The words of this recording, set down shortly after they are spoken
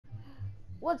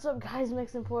What's up, guys?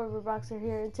 Mixing Forward Boxer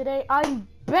here, and today I'm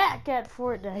back at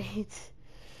Fortnite.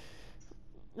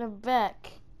 I'm back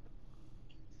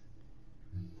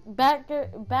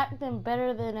and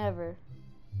better than ever.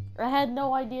 I had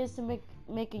no ideas to make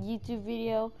a YouTube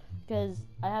video because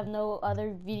I have no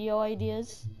other video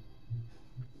ideas.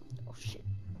 Oh shit!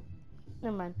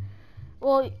 Never mind.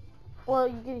 Well,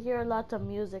 you can hear a lot of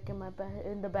music in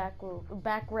the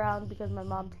background because my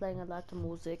mom's playing a lot of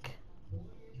music.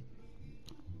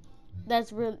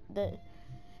 That's real.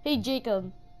 Hey,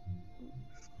 Jacob.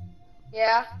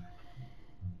 Yeah.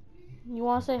 You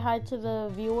want to say hi to the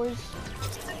viewers?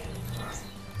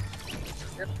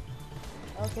 Yep.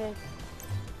 Okay.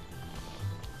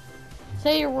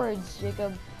 Say your words,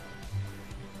 Jacob.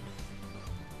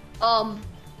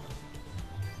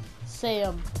 Say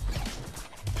them.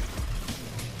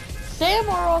 Say them,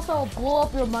 or else I'll blow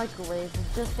up your microwave,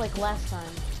 just like last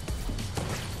time.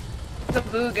 The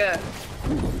booga.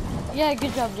 Yeah,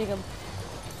 good job, Jacob.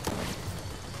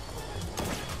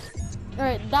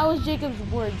 Alright, that was Jacob's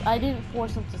words. I didn't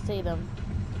force him to say them.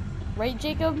 Right,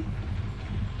 Jacob?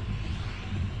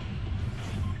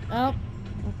 Oh,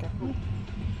 okay.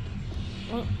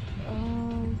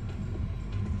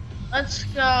 Let's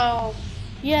go.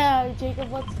 Yeah, Jacob,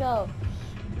 let's go.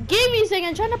 Give me a second,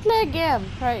 I'm trying to play a game.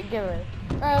 Alright, give it.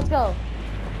 Alright, let's go.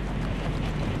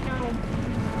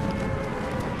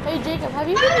 Hey, Jacob, have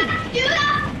you been... Do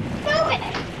that! Move it!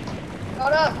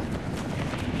 Hold up.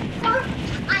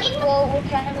 Well, we're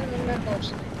kind of in the middle of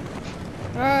something.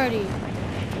 Alrighty.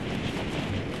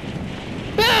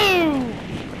 Boom!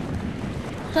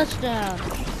 Touchdown.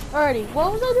 Alrighty,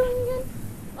 what was I doing again?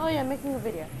 Oh yeah, making a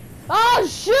video. Oh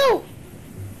shoot!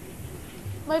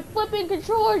 My flipping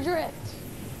controller drift.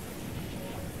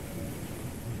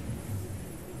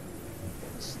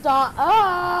 Stop.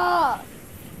 Ah!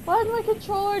 Why is my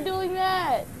controller doing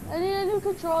that? I need a new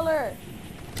controller.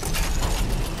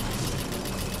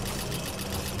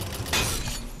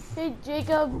 Hey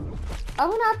Jacob, I'm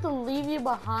gonna have to leave you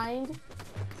behind.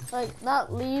 Like,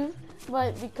 not leave,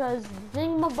 but because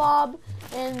Thingamabob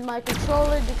and my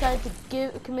controller decided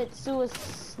to commit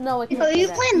suicide. No, I can't. Are say you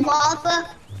that. playing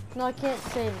lava? No, I can't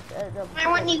say that. I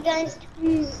want you guys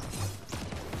to.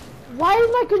 Why is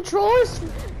my controller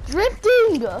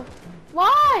drifting?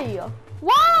 Why?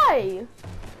 Why?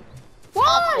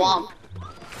 Why? Womp, womp.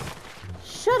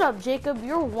 Shut up, Jacob.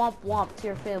 You're womp womp to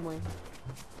your family.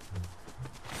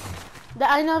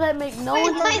 I know that make no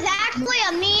one. He's actually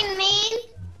a mean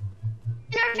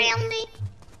in our family.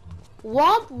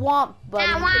 Womp womp, buddy.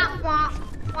 Nah, womp, womp,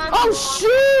 womp, Oh womp.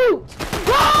 shoot!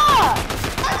 Ah!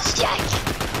 Let's check.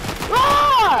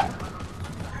 Ah!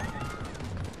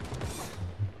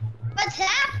 What's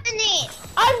happening?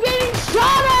 I'm getting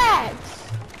shot at!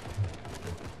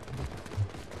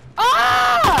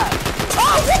 Ah!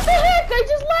 Oh, what the heck? I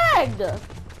just lagged!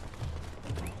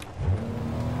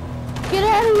 Get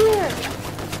out of here!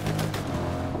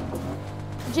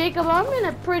 Jacob, I'm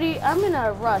in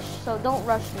a rush, so don't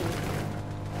rush me.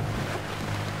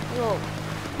 You little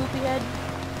poopy head.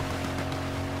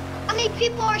 How many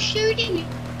people are shooting you?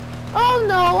 Oh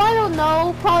no, I don't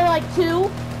know. Probably like 2.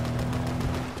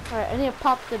 Alright, I need to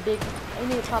pop the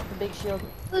big shield.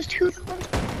 Those two.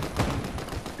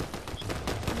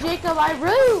 Jacob, I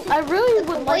really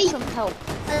would like some help.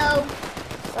 Hello.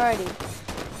 Alrighty.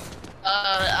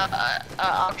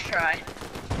 I'll try.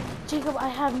 Jacob, I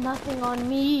have nothing on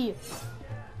me.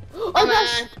 Oh Come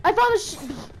gosh, on.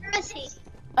 Where is he?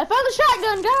 I found a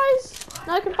shotgun, guys.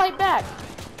 Now I can fight back.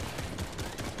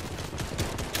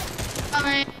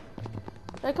 Coming.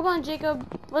 Right, come on, Jacob.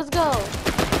 Let's go.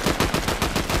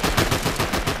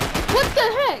 What the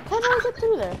heck? How did I get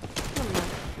through there? Never mind.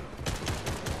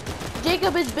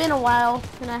 Jacob, it's been a while,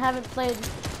 and I haven't played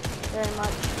very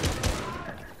much.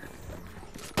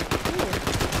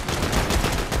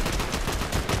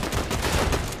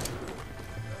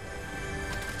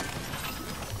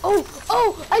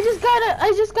 Oh, I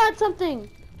just got something.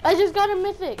 I just got a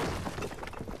mythic.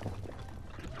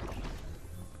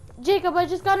 Jacob, I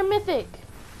just got a mythic.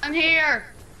 I'm here.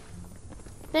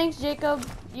 Thanks, Jacob.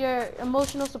 Your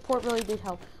emotional support really did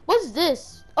help. What's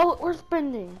this? Oh,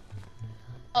 earthbending.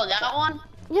 Oh, that one?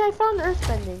 Yeah, I found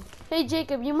earthbending. Hey,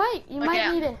 Jacob, you might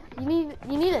yeah.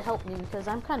 need to help me because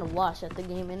I'm kind of lost at the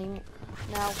game anymore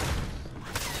now.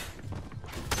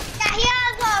 Yeah, he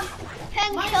has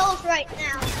 10 kills right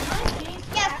now.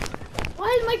 Yeah. Why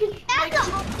is my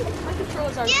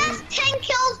controls are He has 10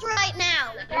 kills right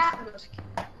now.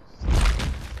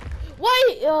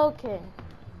 Wait, okay.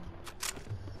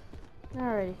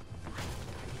 Alrighty.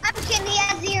 I'm kidding, he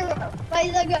has 0. Where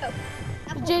did I go?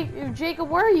 Jacob,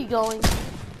 where are you going?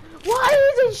 Why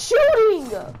is it shooting?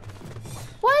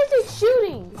 is it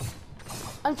shooting?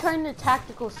 I'm trying to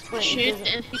tactical sprint. Shoot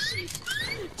NPCs.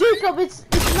 Jacob, it's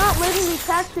not letting me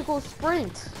tactical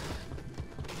sprint.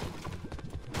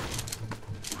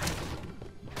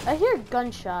 I hear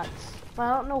gunshots, but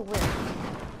I don't know where.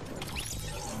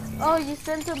 Oh, you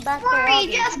sent him back there. Sorry,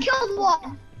 you just killed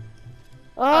one.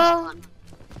 Oh,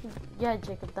 yeah,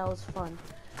 Jacob, that was fun.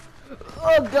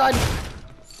 Oh God.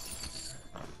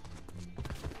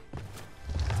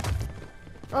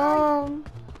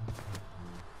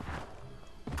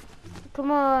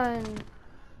 Come on.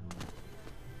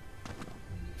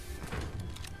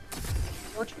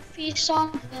 Go to feast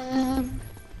on them.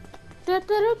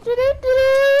 Yabba-dabba-doo.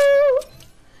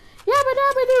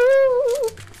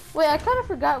 Wait, I kind of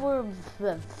forgot where.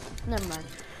 Never mind.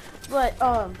 But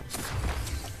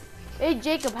hey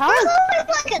Jacob, There's always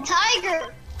like a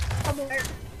tiger somewhere.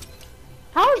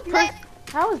 how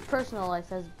is personal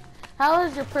life how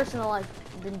has your personal life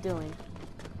been doing?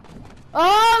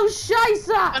 Oh,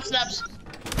 Scheisse! Footsteps.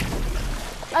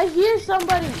 I hear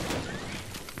somebody.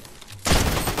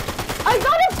 I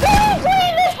got a baby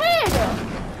in the head.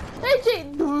 Hey,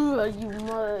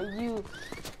 you.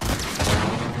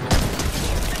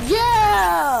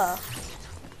 Yeah.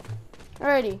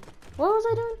 Alrighty. What was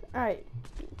I doing? Alright.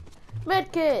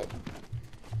 Medkit.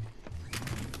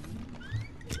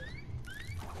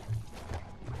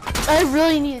 I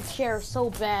really need a chair so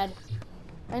bad.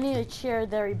 I need a chair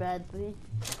very badly.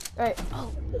 Alright.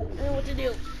 Oh, I know what to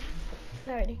do.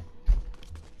 Alrighty.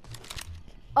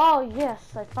 Oh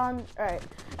yes, I found. Alright.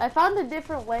 I found a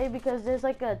different way because there's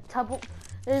like a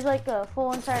there's like a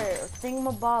full entire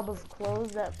thingamabob of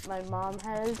clothes that my mom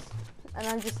has, and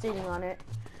I'm just sitting on it.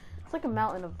 It's like a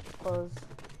mountain of clothes.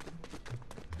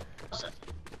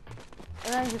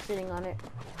 And I'm just sitting on it,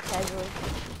 casually.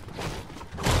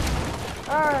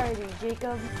 Alrighty,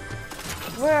 Jacob.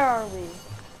 Where are we?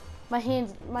 My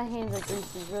hands are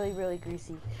greasy, really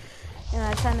greasy. And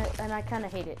I kinda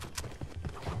hate it.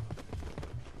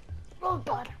 Oh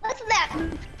God. What's that,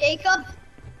 Jacob?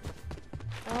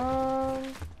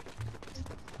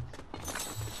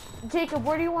 Jacob,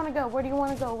 where do you wanna go? Where do you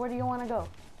wanna go? Where do you wanna go?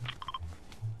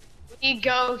 We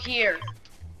go here.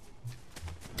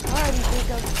 Alrighty,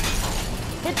 Jacob.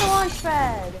 Hit the launch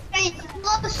pad. Hey,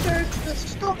 closer to the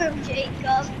storm,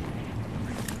 Jacob.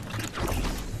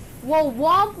 Whoa,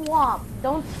 womp womp.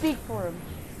 Don't speak for him.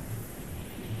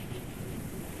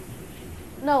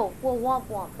 No, well, womp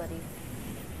womp, buddy.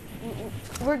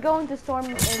 We're going to Storm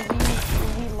and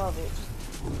we love it.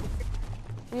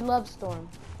 We love Storm.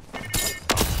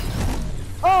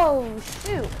 Oh,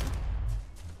 shoot.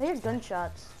 I hear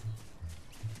gunshots.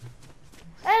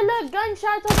 Hey, look,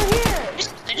 gunshots over here.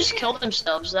 They just killed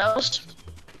themselves. That was.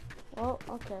 Well,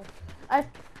 okay. I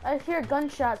hear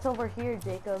gunshots over here,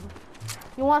 Jacob.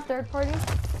 You want third party?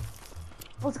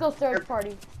 Let's go third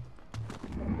party.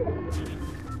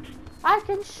 I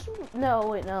can shoot. No,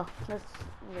 wait, no. That's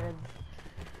good.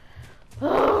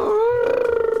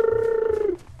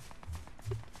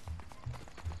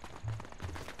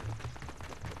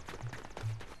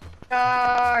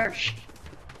 Charge.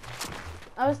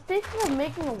 I was thinking of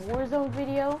making a Warzone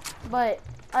video, but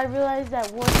I realized that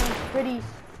Warzone's pretty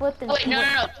flippin'. Oh, wait,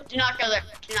 no. Do not go there.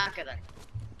 Do not go there.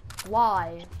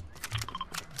 Why?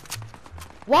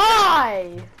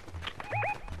 Why?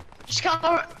 Just come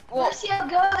over. Lucio,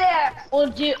 go there. We'll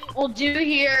do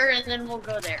here and then we'll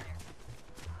go there.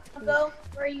 I'll go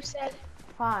where you said.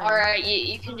 Fine. All right,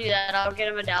 you can do that. I'll get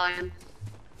a medallion.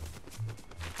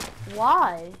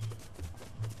 Why?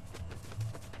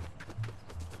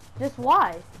 Just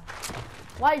why?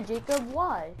 Why, Jacob?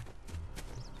 Why?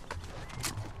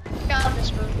 Got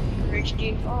this one. Reached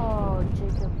you. Oh,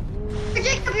 Jacob. You...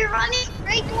 Jacob, you're running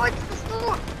right towards the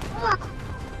storm.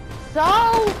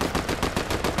 So?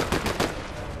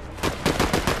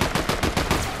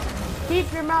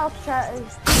 Keep your mouth shut.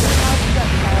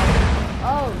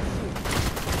 Oh, shoot.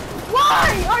 Why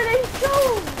are they so?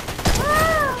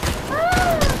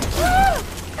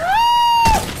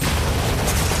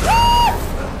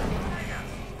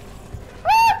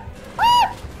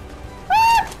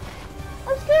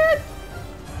 I'm scared.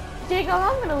 Jacob,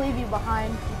 I'm gonna leave you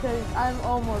behind because I'm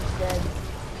almost dead.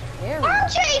 There we go.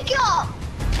 Jacob!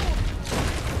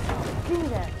 Give me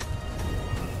that.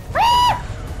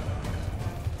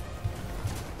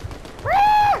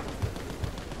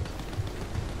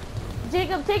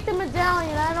 Jacob, take the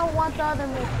medallion. I don't want the other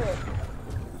mythic.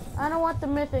 I don't want the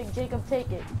mythic. Jacob,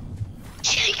 take it.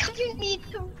 Jacob, you need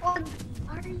to run.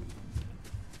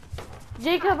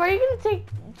 Jacob, are you gonna take?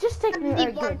 Just take me.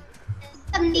 Alright, good.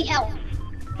 70 health.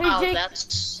 Hey, Oh, Jake.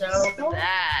 that's so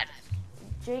bad.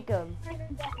 Jacob.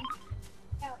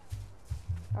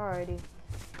 Alrighty.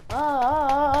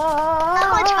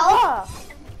 How much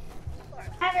health?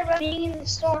 Everybody in the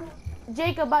store.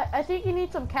 Jacob, I think you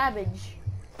need some cabbage.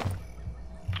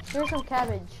 Here's some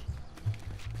cabbage.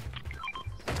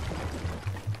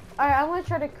 Alright, I'm gonna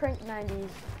try to crank 90s.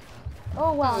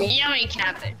 Oh wow. Yummy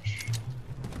cabbage.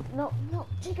 No,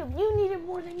 Jacob, you need it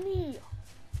more than me.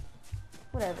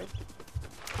 Whatever.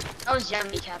 That was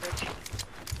yummy cabbage.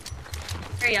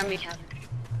 Very yummy cabbage.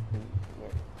 Yeah,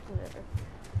 whatever.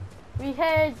 We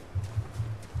head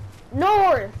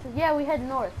north. Yeah, we head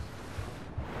north.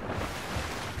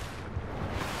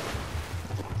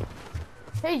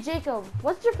 Hey Jacob,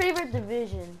 what's your favorite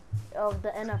division of the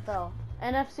NFL?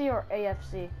 NFC or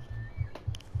AFC?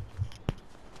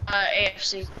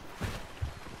 AFC.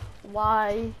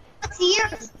 Why? What's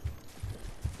yours?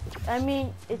 I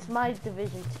mean, it's my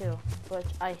division too, but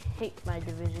I hate my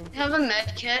division. You have a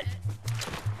med kit?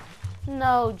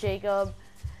 No, Jacob.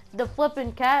 The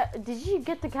flippin' cat. Did you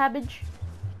get the cabbage?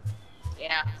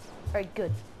 Yeah. Alright,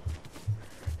 good.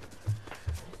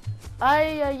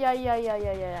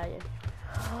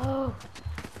 Oh.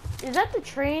 Is that the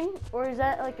train or is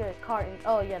that like a car?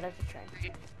 Oh yeah, that's a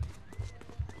train.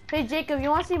 Hey Jacob, you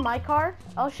want to see my car?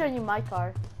 I'll show you my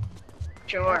car.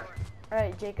 Sure.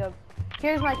 Alright, Jacob.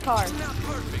 Here's my car. Not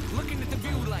perfect. Looking at the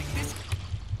view like this.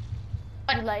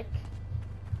 You like?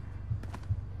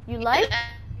 You like?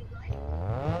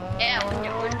 Yeah, when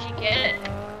did you get it?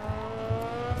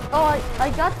 Oh, I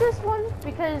got this one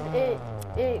because it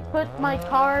put my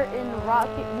car in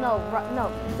Rocket. No.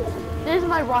 This is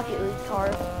my Rocket League car.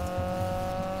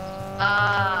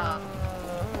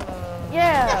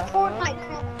 Yeah. That's Fortnite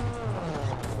crap.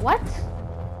 What?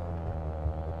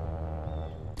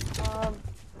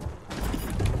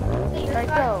 Right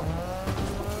go.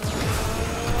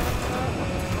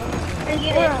 Are you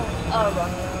getting it? Oh,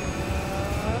 wrong.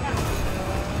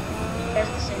 There's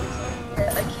the same thing.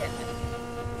 I can't.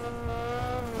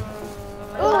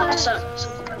 Ooh. Some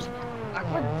person.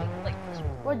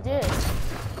 What did?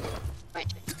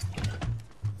 Right.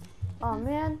 Oh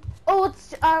man. Oh,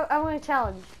 it's I want a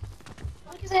challenge.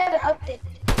 Because I have it updated.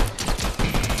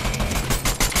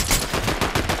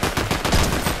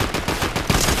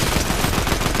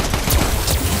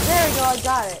 There we go. I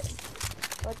got it.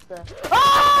 What's the?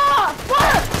 Ah!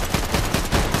 Fuck!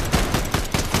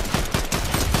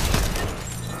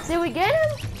 Did we get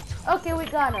him? Okay, we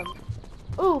got him.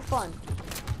 Ooh, fun.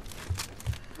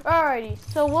 Alrighty.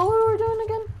 So what were we doing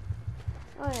again?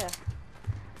 Oh yeah.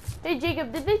 Hey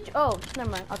Jacob, did they? Oh, never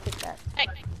mind. I'll take that. Hey.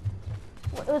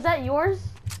 Was that yours?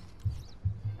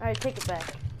 Alright, take it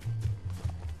back.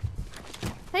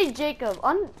 Hey Jacob,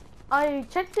 I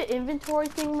checked the inventory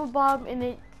thingamabob and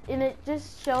it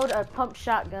just showed a pump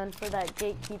shotgun for that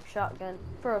gatekeep shotgun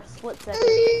for a split second.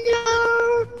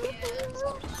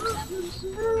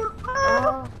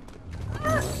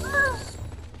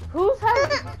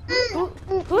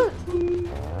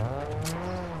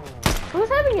 Who's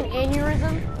having an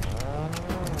aneurysm?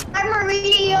 I'm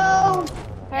Mario.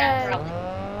 Hey, Yeah, probably.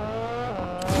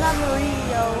 not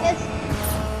Mario. It's.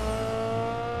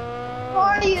 Who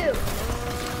are you?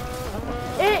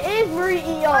 It is Mario.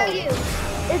 Who are you?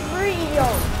 It's Mario.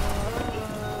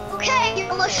 Okay, you're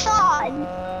LaShawn.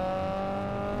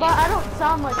 But I don't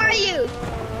sound like Who are you?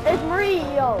 It's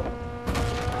Mario.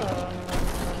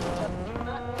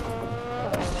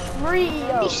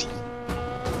 Mario.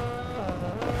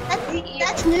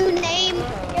 That's new name.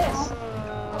 Yes.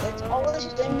 It's always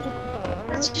been.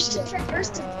 That's just a different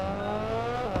person.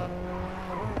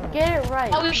 Get it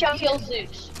right. How we shall kill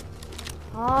Zeus?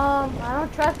 I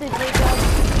don't trust it, Jacob.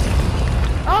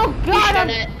 Oh You God!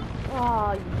 shouldn't.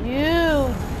 Oh,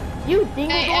 you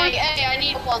dingledorf. Hey, I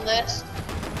need help on this.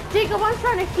 Jacob, I'm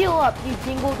trying to heal up, you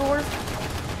dingledorf.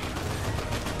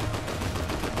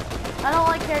 I don't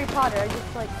like Harry Potter. I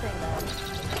just like saying that.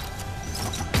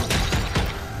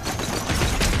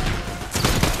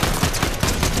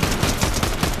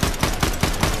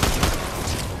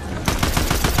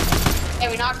 Hey,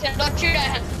 we knocked him. Don't shoot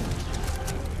at him.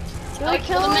 Do I we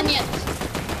kill kill the him? minions.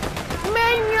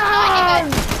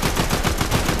 Minions!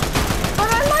 But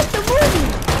I like the movie.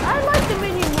 I like the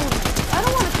minion movie. I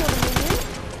don't want to kill the minions.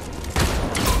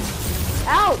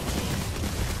 Ouch!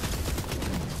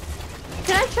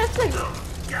 Can I trust the?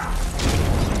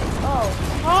 Oh.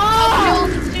 I'll Oh!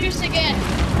 kill Zeus again.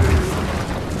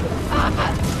 Ah!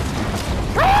 Ah!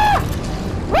 Ah!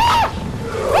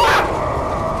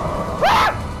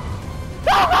 Ah!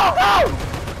 Go!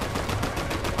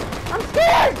 I'm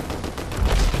scared!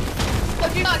 No,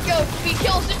 do not go. We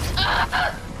kill Zeus. Go.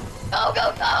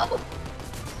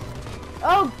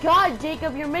 Oh God,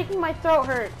 Jacob, you're making my throat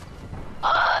hurt.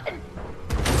 On.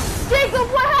 Jacob,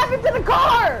 what happened to the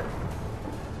car?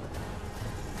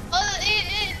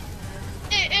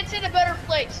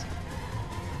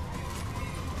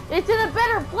 It's in a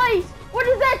better place. What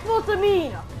is that supposed to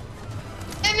mean?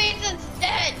 It means it's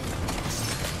dead.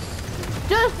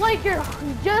 Just like your,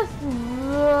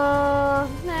 nah.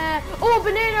 Oh,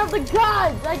 banana of the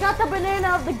gods! I got the banana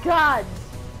of the gods.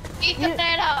 Eat the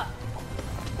banana.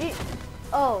 Eat.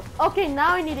 Oh, okay.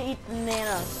 Now I need to eat the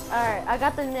banana. All right, I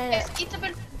got the banana. Yes, eat the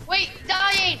banana. Wait,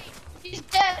 dying. He's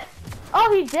dead.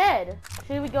 Oh, he dead.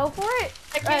 Should we go for it?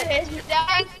 Okay, he's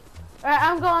dying. All right,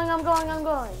 I'm going.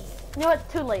 You know what?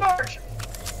 Too late. George.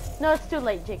 No, it's too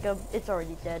late, Jacob. It's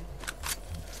already dead.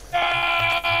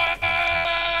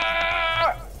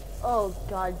 Oh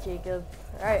God, Jacob.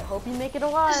 All right, hope you make it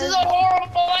alive. This is a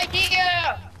horrible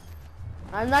idea.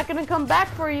 I'm not gonna come back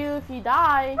for you if you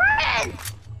die. Run!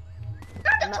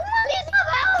 Not the 20s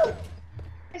about!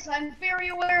 Yes, I'm very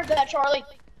aware of that, Charlie.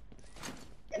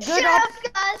 Good, Shut up,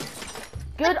 guys!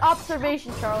 good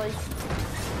observation, Charlie.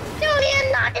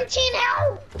 Julian, 19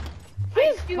 out!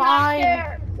 He's Do not fine.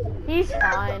 care. He's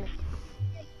fine.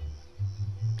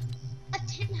 A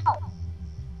 10 health.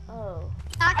 Oh.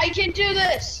 I can do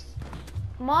this.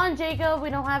 Come on, Jacob. We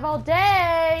don't have all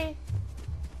day.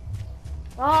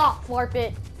 Oh, florp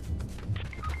it.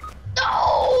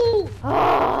 No!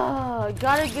 Oh,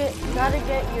 gotta get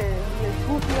your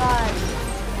goofy eyes.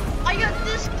 I got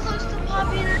this close to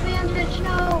popping an advantage.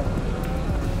 No.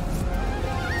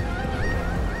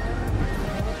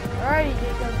 Alrighty,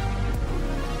 Jacob.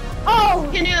 Oh!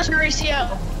 You can do this, Mauricio.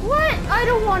 What? I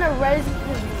don't want to res. You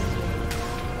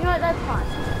know what? That's fine.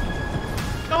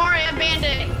 Don't worry, I'm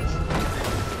band-aiding.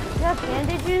 You have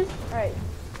bandages? Alright.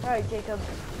 Alright, Jacob.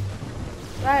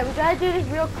 Alright, we gotta do this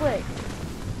real quick.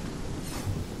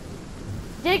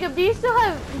 Jacob, do you still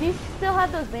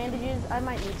have those bandages? I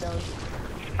might need those.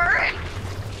 Hurry!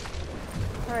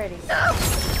 Alrighty.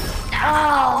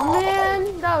 Oh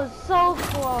man, that was so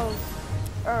close.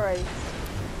 Alright.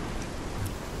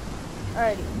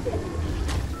 Alrighty.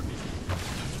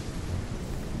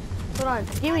 Hold on,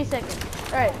 give me a second.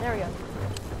 Alright, there we go.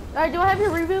 Alright, do I have your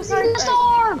reboot card? In the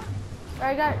storm!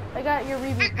 Alright, I got your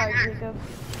reboot card, Jacob.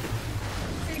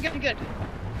 You're good.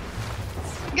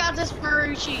 You got this,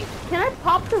 Marucci. Can I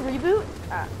pop the reboot?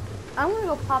 I'm gonna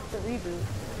go pop the reboot.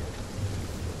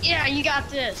 Yeah, you got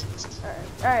this.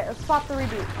 Alright, let's pop the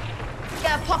reboot.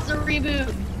 Yeah, pop the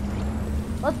reboot.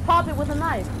 Let's pop it with a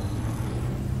knife.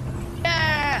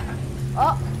 Yeah.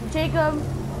 Oh, Jacob,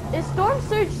 is Storm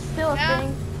Surge still a Yeah.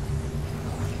 thing?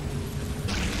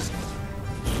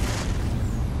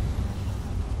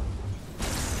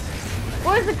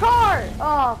 Where's the car?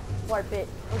 Oh, warp it.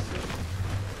 Let's see.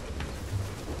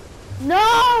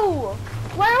 No!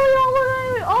 Why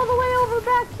are we all the way over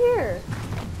back here?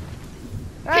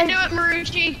 You can do it,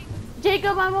 Marucci.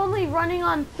 Jacob, I'm only running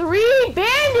on 3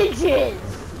 bandages!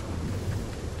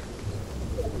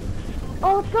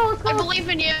 Oh, let's go. I believe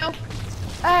in you.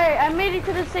 Alright, I made it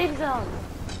to the safe zone.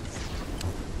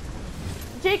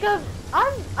 Jacob,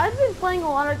 I've been playing a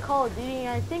lot of Call of Duty and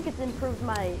I think it's improved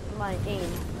my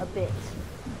aim a bit.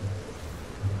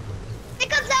 It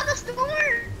comes out the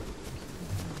storm!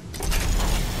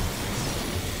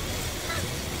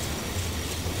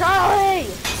 Charlie!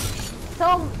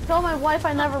 Tell my wife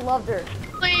I never loved her.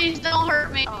 Please don't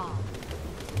hurt me. Oh.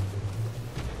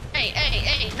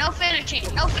 Hey, no finishing,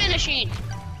 no finishing.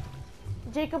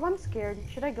 Jacob, I'm scared.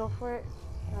 Should I go for it?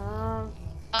 Um,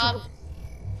 I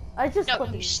just no,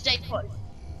 clicked you it. stay put.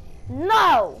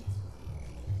 No!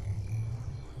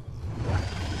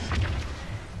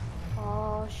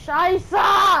 Oh, Scheisse!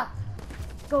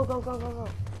 Go.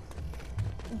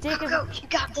 Jacob. Go, you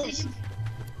got this.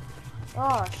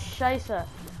 Oh, Scheisse.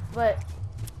 But,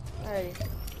 alrighty.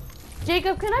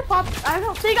 Jacob, can I pop? I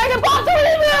don't think I can pop the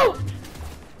reboot!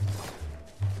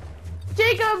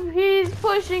 Jacob, he's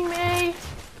pushing me.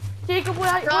 Jacob,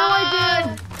 what do I do?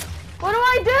 What do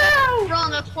I do?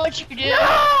 Run, that's what you do.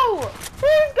 No!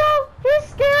 He's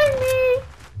scaring me.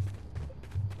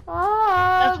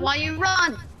 That's why you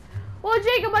run. Well,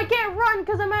 Jacob, I can't run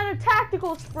because I'm at a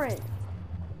tactical sprint.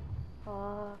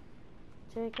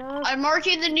 Jacob. I'm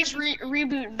marking the next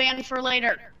reboot ban for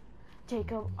later.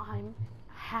 Jacob, I'm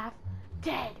half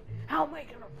dead. How am I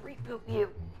gonna reboot you?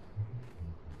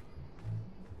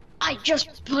 I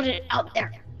just put it out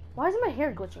there. Why is my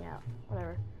hair glitching out?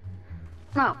 Whatever.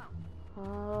 No.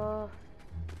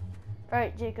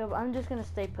 Alright, Jacob, I'm just gonna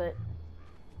stay put.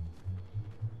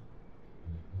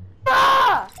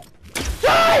 Ah!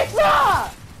 Scheisse! Run!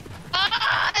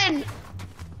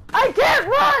 I can't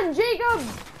run, Jacob!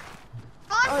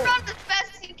 Run as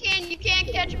fast as you can. You can't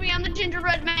catch me. I'm the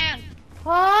gingerbread man.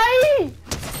 Hi!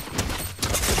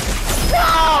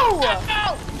 No!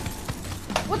 No!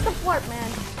 What the fart,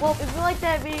 man? Well, if you like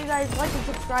that video, guys, like and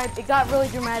subscribe. It got really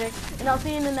dramatic, and I'll see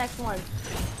you in the next one.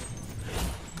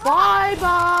 Bye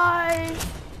bye.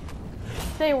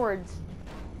 Say words.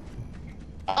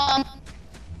 Um.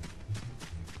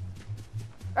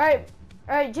 All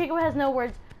right, Jacob has no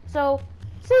words. So,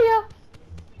 see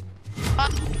ya.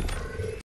 Bye.